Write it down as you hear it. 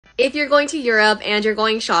If you're going to Europe and you're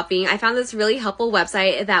going shopping, I found this really helpful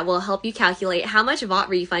website that will help you calculate how much VAT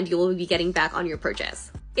refund you will be getting back on your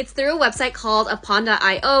purchase. It's through a website called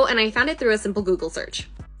upon.io, and I found it through a simple Google search.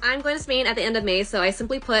 I'm going to Spain at the end of May, so I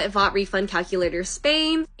simply put VAT refund calculator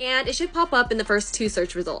Spain, and it should pop up in the first 2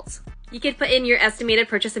 search results. You can put in your estimated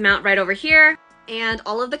purchase amount right over here, and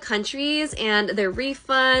all of the countries and their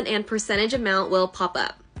refund and percentage amount will pop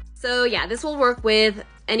up. So yeah, this will work with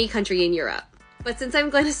any country in Europe. But since I'm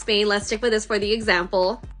going to Spain, let's stick with this for the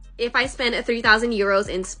example. If I spend 3,000 euros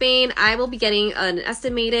in Spain, I will be getting an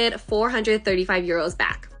estimated 435 euros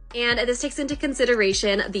back. And this takes into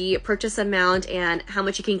consideration the purchase amount and how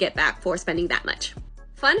much you can get back for spending that much.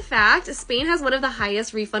 Fun fact, Spain has one of the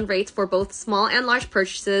highest refund rates for both small and large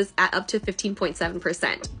purchases at up to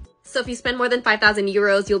 15.7%. So if you spend more than 5,000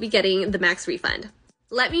 euros, you'll be getting the max refund.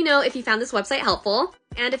 Let me know if you found this website helpful.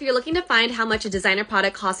 And if you're looking to find how much a designer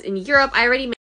product costs in Europe, I already